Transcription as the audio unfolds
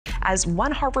as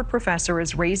one Harvard professor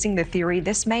is raising the theory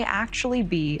this may actually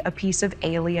be a piece of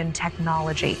alien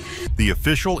technology. The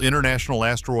official International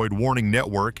Asteroid Warning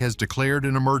Network has declared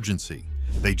an emergency.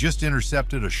 They just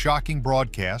intercepted a shocking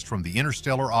broadcast from the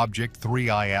interstellar object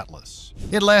 3I Atlas.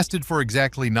 It lasted for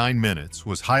exactly 9 minutes,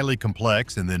 was highly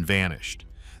complex, and then vanished.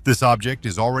 This object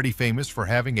is already famous for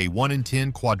having a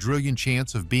 1-in-10-quadrillion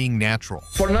chance of being natural.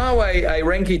 For now, I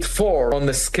rank it 4 on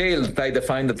the scale that I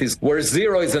define, that is where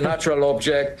 0 is a natural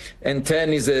object and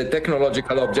 10 is a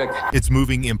technological object. It's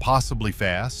moving impossibly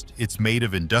fast, it's made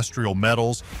of industrial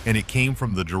metals, and it came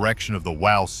from the direction of the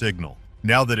WOW signal.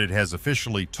 Now that it has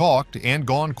officially talked and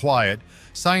gone quiet,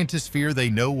 scientists fear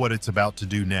they know what it's about to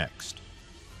do next.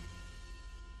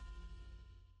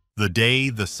 The day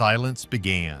the silence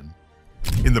began.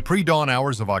 In the pre-dawn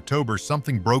hours of October,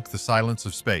 something broke the silence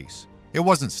of space. It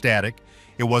wasn't static,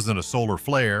 it wasn't a solar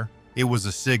flare, it was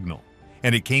a signal.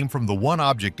 And it came from the one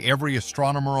object every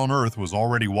astronomer on Earth was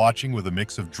already watching with a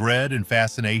mix of dread and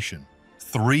fascination.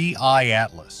 3I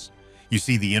Atlas. You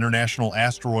see, the International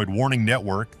Asteroid Warning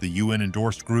Network, the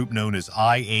UN-endorsed group known as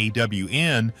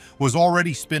IAWN, was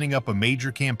already spinning up a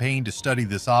major campaign to study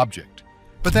this object.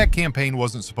 But that campaign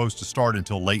wasn't supposed to start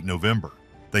until late November.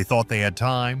 They thought they had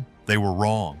time. They were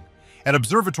wrong. At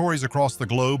observatories across the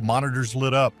globe, monitors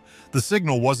lit up. The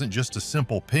signal wasn't just a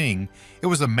simple ping, it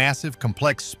was a massive,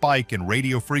 complex spike in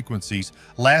radio frequencies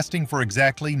lasting for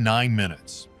exactly 9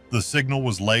 minutes. The signal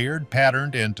was layered,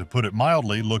 patterned, and, to put it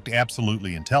mildly, looked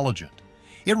absolutely intelligent.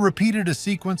 It repeated a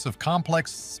sequence of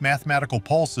complex mathematical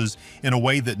pulses in a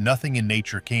way that nothing in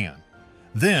nature can.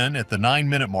 Then, at the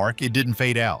 9-minute mark, it didn't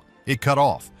fade out. It cut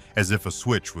off, as if a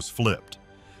switch was flipped.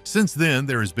 Since then,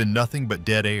 there has been nothing but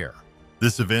dead air.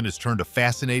 This event has turned a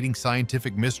fascinating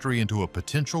scientific mystery into a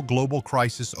potential global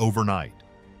crisis overnight.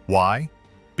 Why?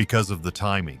 Because of the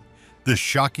timing. This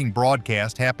shocking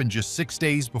broadcast happened just 6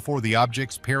 days before the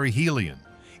object's perihelion,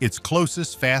 its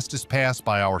closest, fastest pass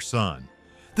by our sun.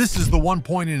 This is the one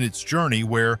point in its journey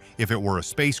where, if it were a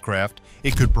spacecraft,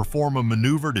 it could perform a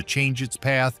maneuver to change its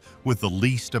path with the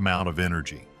least amount of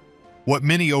energy. What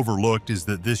many overlooked is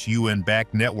that this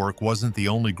UN-backed network wasn't the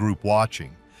only group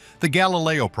watching. The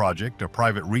Galileo Project, a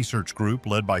private research group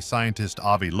led by scientist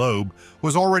Avi Loeb,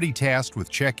 was already tasked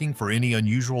with checking for any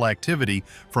unusual activity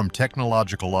from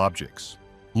technological objects.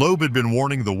 Loeb had been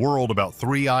warning the world about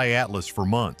 3I Atlas for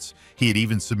months. He had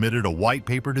even submitted a white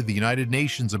paper to the United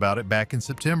Nations about it back in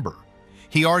September.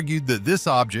 He argued that this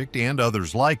object, and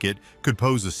others like it, could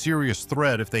pose a serious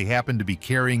threat if they happened to be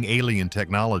carrying alien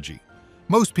technology.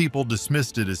 Most people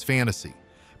dismissed it as fantasy,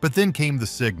 but then came the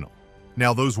signal.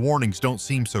 Now those warnings don't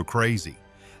seem so crazy.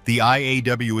 The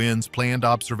IAWN's planned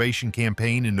observation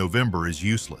campaign in November is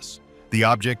useless. The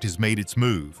object has made its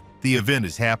move. The event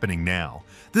is happening now.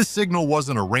 This signal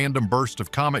wasn't a random burst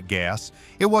of comet gas.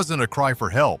 It wasn't a cry for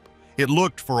help. It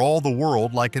looked for all the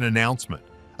world like an announcement,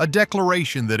 a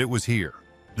declaration that it was here.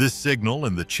 This signal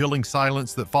and the chilling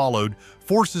silence that followed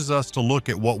forces us to look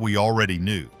at what we already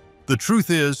knew. The truth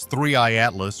is, 3I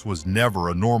Atlas was never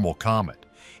a normal comet.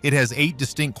 It has 8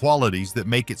 distinct qualities that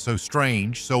make it so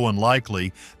strange, so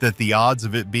unlikely, that the odds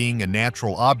of it being a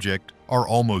natural object are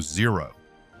almost 0.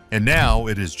 And now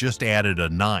it has just added a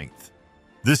 9th.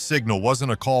 This signal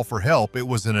wasn't a call for help, it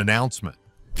was an announcement.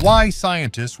 Why?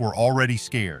 Scientists were already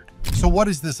scared. So what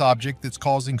is this object that's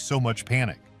causing so much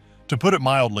panic? To put it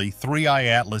mildly, 3I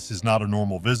Atlas is not a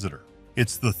normal visitor.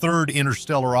 It's the 3rd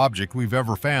interstellar object we've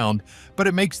ever found, but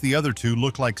it makes the other 2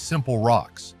 look like simple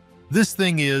rocks. This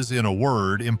thing is, in a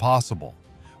word, impossible.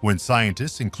 When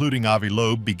scientists, including Avi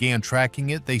Loeb, began tracking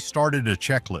it, they started a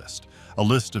checklist, a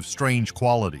list of strange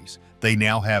qualities. They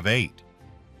now have 8.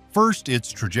 First,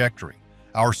 its trajectory.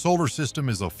 Our solar system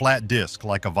is a flat disk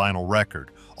like a vinyl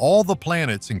record. All the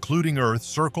planets, including Earth,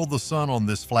 circle the sun on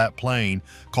this flat plane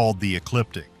called the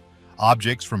ecliptic.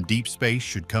 Objects from deep space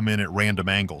should come in at random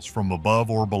angles, from above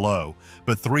or below,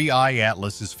 but 3I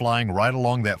Atlas is flying right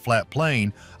along that flat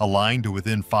plane, aligned to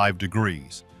within 5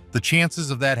 degrees. The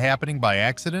chances of that happening by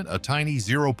accident, a tiny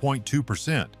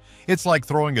 0.2%. It's like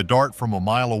throwing a dart from a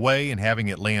mile away and having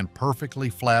it land perfectly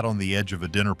flat on the edge of a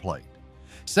dinner plate.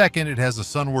 Second, it has a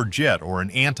sunward jet, or an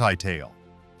anti-tail.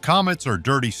 Comets are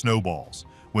dirty snowballs.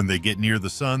 When they get near the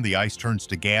sun, the ice turns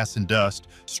to gas and dust,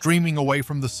 streaming away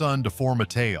from the sun to form a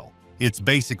tail. It's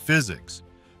basic physics.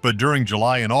 But during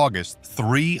July and August,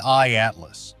 3I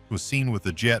Atlas was seen with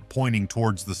a jet pointing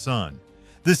towards the sun.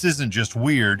 This isn't just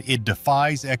weird, it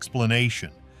defies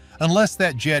explanation. Unless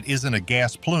that jet isn't a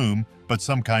gas plume, but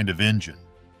some kind of engine.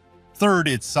 Third,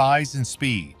 its size and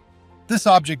speed. This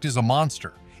object is a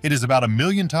monster. It is about 1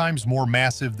 million times more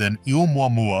massive than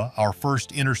Oumuamua, our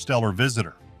first interstellar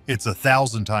visitor. It's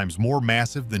 1,000 times more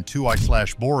massive than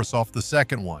 2I/Borisov, the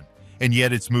second one, and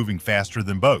yet it's moving faster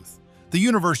than both. The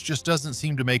universe just doesn't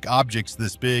seem to make objects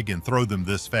this big and throw them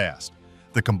this fast.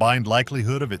 The combined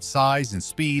likelihood of its size and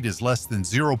speed is less than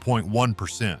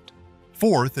 0.1%.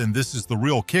 Fourth, and this is the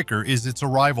real kicker, is its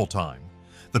arrival time.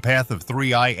 The path of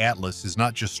 3I Atlas is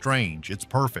not just strange, it's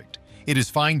perfect. It is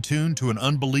fine-tuned to an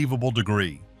unbelievable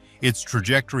degree. Its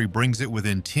trajectory brings it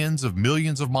within tens of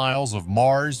millions of miles of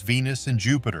Mars, Venus, and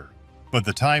Jupiter. But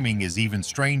the timing is even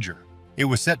stranger. It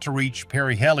was set to reach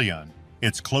perihelion,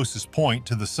 its closest point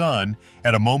to the Sun,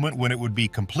 at a moment when it would be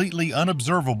completely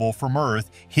unobservable from Earth,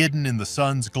 hidden in the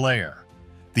Sun's glare.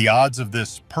 The odds of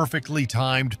this perfectly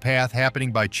timed path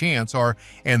happening by chance are,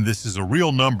 and this is a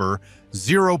real number,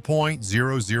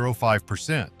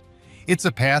 0.005%. It's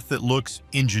a path that looks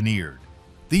engineered.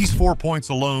 These 4 points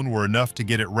alone were enough to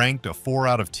get it ranked a 4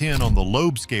 out of 10 on the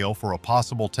Loeb scale for a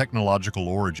possible technological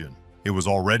origin. It was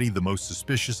already the most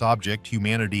suspicious object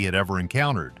humanity had ever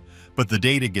encountered. But the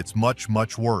data gets much,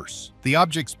 much worse. The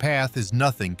object's path is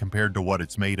nothing compared to what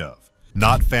it's made of.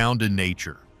 Not found in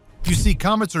nature. You see,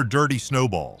 comets are dirty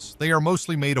snowballs. They are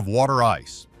mostly made of water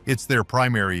ice. It's their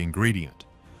primary ingredient.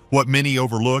 What many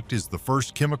overlooked is the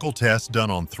first chemical test done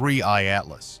on 3I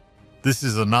Atlas. This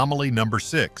is anomaly number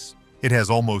 6. It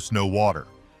has almost no water.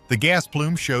 The gas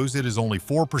plume shows it is only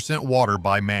 4% water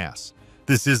by mass.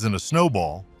 This isn't a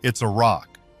snowball, it's a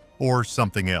rock, or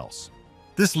something else.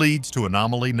 This leads to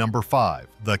anomaly number 5,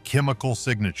 the chemical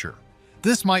signature.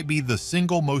 This might be the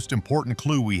single most important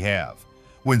clue we have.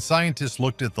 When scientists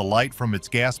looked at the light from its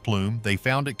gas plume, they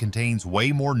found it contains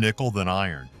way more nickel than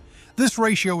iron. This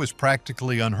ratio is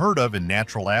practically unheard of in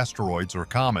natural asteroids or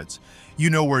comets.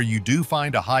 You know where you do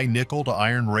find a high nickel to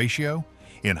iron ratio?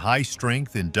 In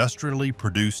high-strength, industrially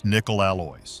produced nickel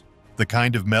alloys, the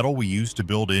kind of metal we use to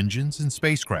build engines and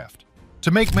spacecraft. To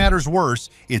make matters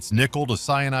worse, its nickel to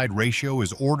cyanide ratio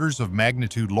is orders of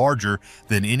magnitude larger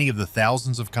than any of the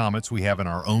thousands of comets we have in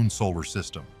our own solar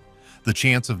system. The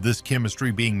chance of this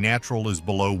chemistry being natural is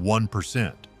below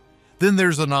 1%. Then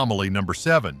there's anomaly number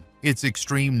 7, its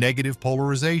extreme negative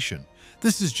polarization.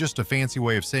 This is just a fancy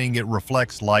way of saying it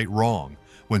reflects light wrong.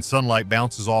 When sunlight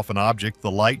bounces off an object, the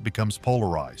light becomes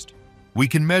polarized. We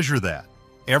can measure that.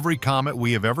 Every comet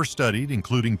we have ever studied,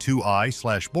 including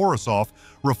 2I/Borisov,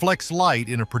 reflects light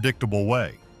in a predictable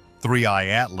way. 3I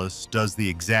Atlas does the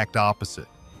exact opposite.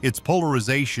 Its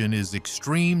polarization is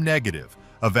extreme negative,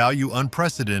 a value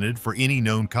unprecedented for any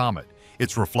known comet.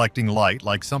 It's reflecting light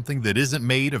like something that isn't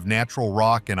made of natural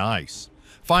rock and ice.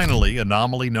 Finally,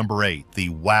 anomaly number 8, the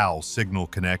WOW signal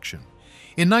connection.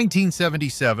 In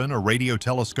 1977, a radio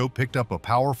telescope picked up a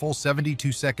powerful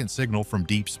 72-second signal from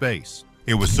deep space.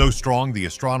 It was so strong the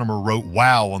astronomer wrote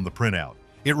 "wow" on the printout.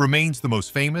 It remains the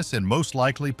most famous and most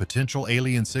likely potential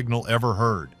alien signal ever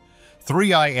heard.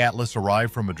 3I Atlas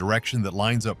arrived from a direction that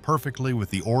lines up perfectly with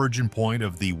the origin point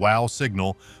of the WOW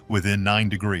signal within 9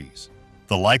 degrees.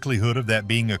 The likelihood of that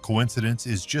being a coincidence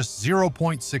is just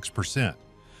 0.6%.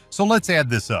 So let's add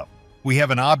this up. We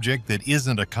have an object that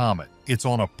isn't a comet. It's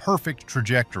on a perfect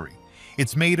trajectory.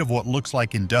 It's made of what looks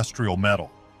like industrial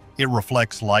metal. It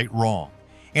reflects light wrong.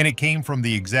 And it came from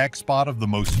the exact spot of the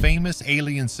most famous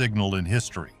alien signal in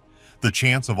history. The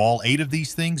chance of all 8 of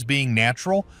these things being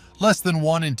natural? Less than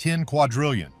 1 in 10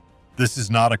 quadrillion. This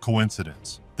is not a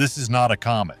coincidence. This is not a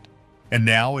comet. And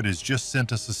now it has just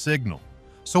sent us a signal.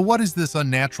 So what is this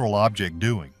unnatural object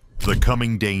doing? The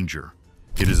coming danger.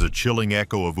 It is a chilling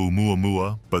echo of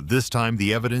Oumuamua, but this time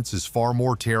the evidence is far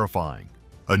more terrifying.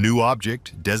 A new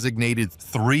object, designated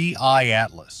 3I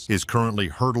Atlas, is currently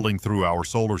hurtling through our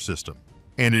solar system.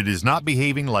 And it is not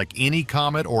behaving like any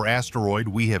comet or asteroid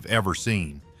we have ever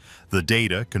seen. The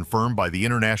data, confirmed by the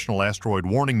International Asteroid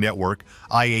Warning Network,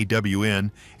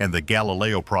 IAWN, and the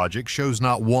Galileo project, shows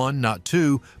not 1, not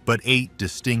 2, but 8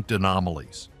 distinct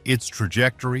anomalies. Its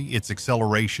trajectory, its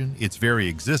acceleration, its very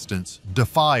existence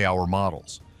defy our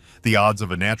models. The odds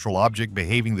of a natural object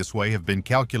behaving this way have been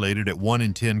calculated at 1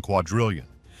 in 10 quadrillion.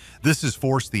 This has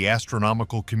forced the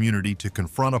astronomical community to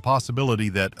confront a possibility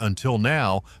that, until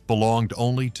now, belonged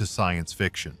only to science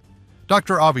fiction.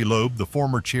 Dr. Avi Loeb, the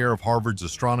former chair of Harvard's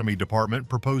astronomy department,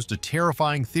 proposed a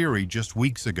terrifying theory just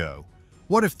weeks ago.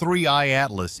 What if 3I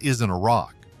Atlas isn't a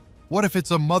rock? What if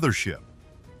it's a mothership?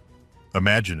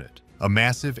 Imagine it, a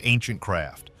massive ancient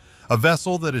craft, a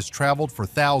vessel that has traveled for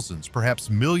thousands,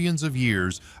 perhaps millions of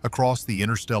years across the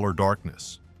interstellar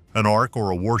darkness. An ark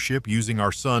or a warship using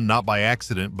our sun not by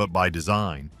accident but by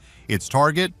design. Its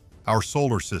target, our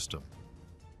solar system.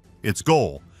 Its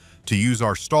goal, to use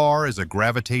our star as a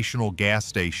gravitational gas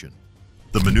station.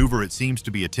 The maneuver it seems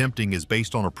to be attempting is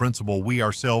based on a principle we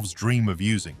ourselves dream of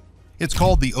using. It's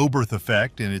called the Oberth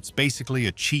effect, and it's basically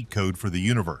a cheat code for the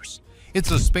universe.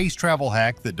 It's a space travel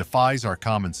hack that defies our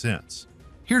common sense.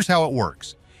 Here's how it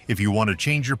works. If you want to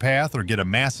change your path or get a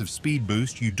massive speed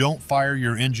boost, you don't fire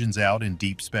your engines out in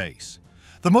deep space.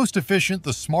 The most efficient,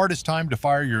 the smartest time to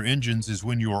fire your engines is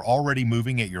when you are already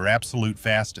moving at your absolute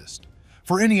fastest.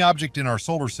 For any object in our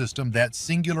solar system, that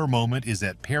singular moment is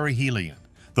at perihelion,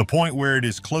 the point where it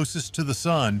is closest to the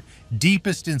sun,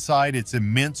 deepest inside its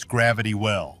immense gravity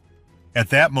well. At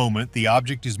that moment, the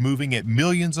object is moving at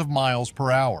millions of miles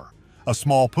per hour. A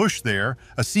small push there,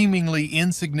 a seemingly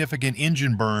insignificant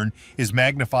engine burn, is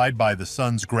magnified by the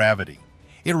sun's gravity.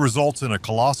 It results in a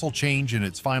colossal change in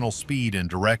its final speed and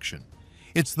direction.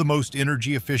 It's the most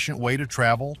energy-efficient way to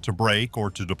travel, to brake,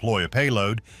 or to deploy a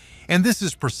payload, and this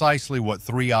is precisely what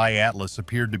 3I Atlas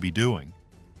appeared to be doing.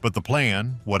 But the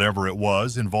plan, whatever it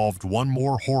was, involved one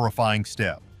more horrifying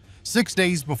step. 6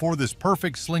 days before this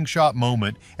perfect slingshot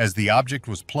moment, as the object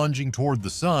was plunging toward the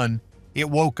sun, it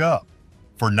woke up.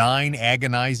 For 9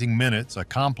 agonizing minutes, a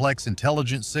complex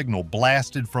intelligent signal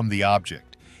blasted from the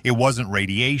object. It wasn't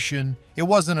radiation, it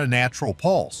wasn't a natural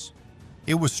pulse.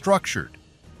 It was structured.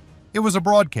 It was a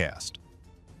broadcast.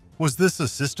 Was this a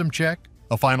system check?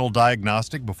 A final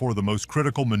diagnostic before the most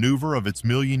critical maneuver of its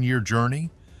million-year journey?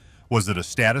 Was it a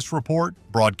status report,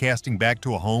 broadcasting back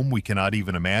to a home we cannot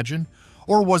even imagine?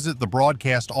 Or was it the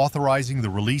broadcast authorizing the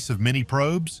release of many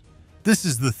probes? This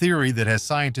is the theory that has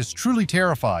scientists truly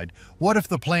terrified. What if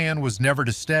the plan was never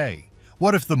to stay?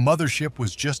 What if the mothership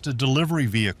was just a delivery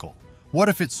vehicle? What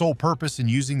if its sole purpose in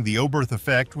using the Oberth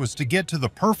effect was to get to the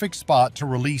perfect spot to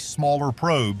release smaller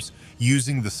probes,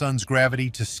 using the sun's gravity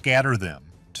to scatter them,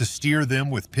 to steer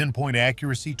them with pinpoint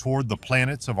accuracy toward the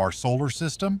planets of our solar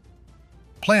system?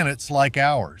 Planets like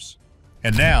ours.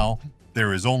 And now,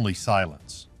 there is only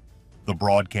silence. The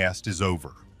broadcast is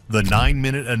over. The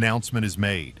 9-minute announcement is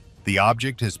made. The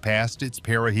object has passed its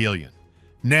perihelion.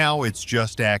 Now it's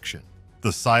just action.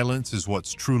 The silence is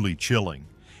what's truly chilling.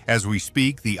 As we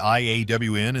speak, the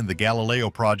IAWN and the Galileo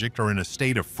project are in a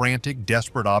state of frantic,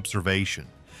 desperate observation.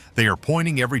 They are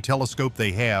pointing every telescope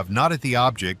they have, not at the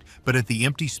object, but at the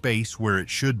empty space where it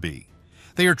should be.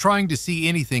 They are trying to see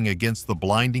anything against the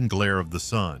blinding glare of the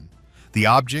sun. The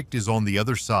object is on the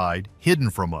other side,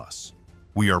 hidden from us.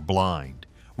 We are blind.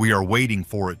 We are waiting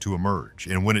for it to emerge,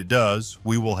 and when it does,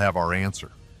 we will have our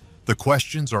answer. The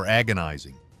questions are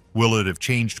agonizing. Will it have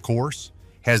changed course?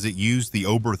 Has it used the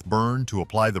Oberth burn to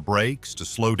apply the brakes, to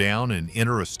slow down and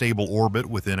enter a stable orbit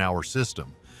within our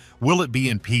system? Will it be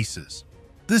in pieces?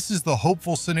 This is the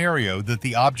hopeful scenario that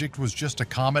the object was just a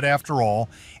comet after all,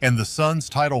 and the sun's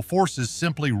tidal forces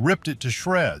simply ripped it to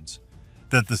shreds.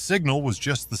 That the signal was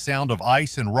just the sound of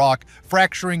ice and rock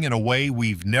fracturing in a way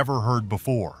we've never heard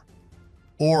before.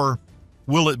 Or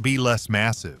will it be less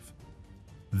massive?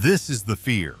 This is the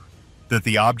fear, that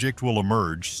the object will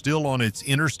emerge still on its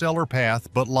interstellar path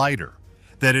but lighter,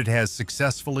 that it has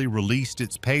successfully released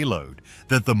its payload,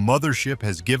 that the mothership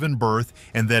has given birth,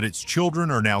 and that its children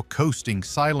are now coasting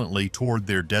silently toward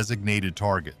their designated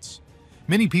targets.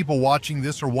 Many people watching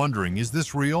this are wondering, is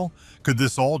this real? Could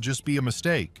this all just be a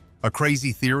mistake? A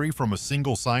crazy theory from a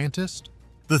single scientist?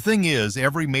 The thing is,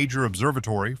 every major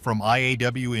observatory, from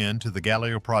IAWN to the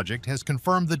Galileo project, has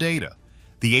confirmed the data.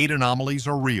 The 8 anomalies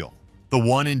are real. The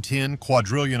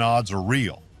 1-in-10-quadrillion odds are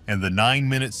real, and the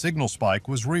 9-minute signal spike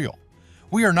was real.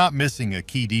 We are not missing a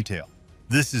key detail.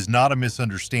 This is not a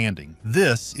misunderstanding.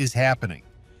 This is happening.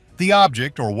 The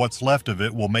object, or what's left of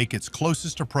it, will make its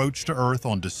closest approach to Earth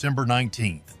on December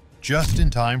 19th, just in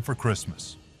time for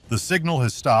Christmas. The signal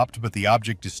has stopped, but the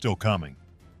object is still coming.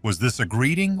 Was this a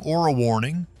greeting or a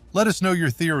warning? Let us know your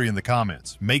theory in the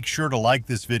comments. Make sure to like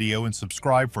this video and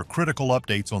subscribe for critical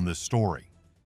updates on this story.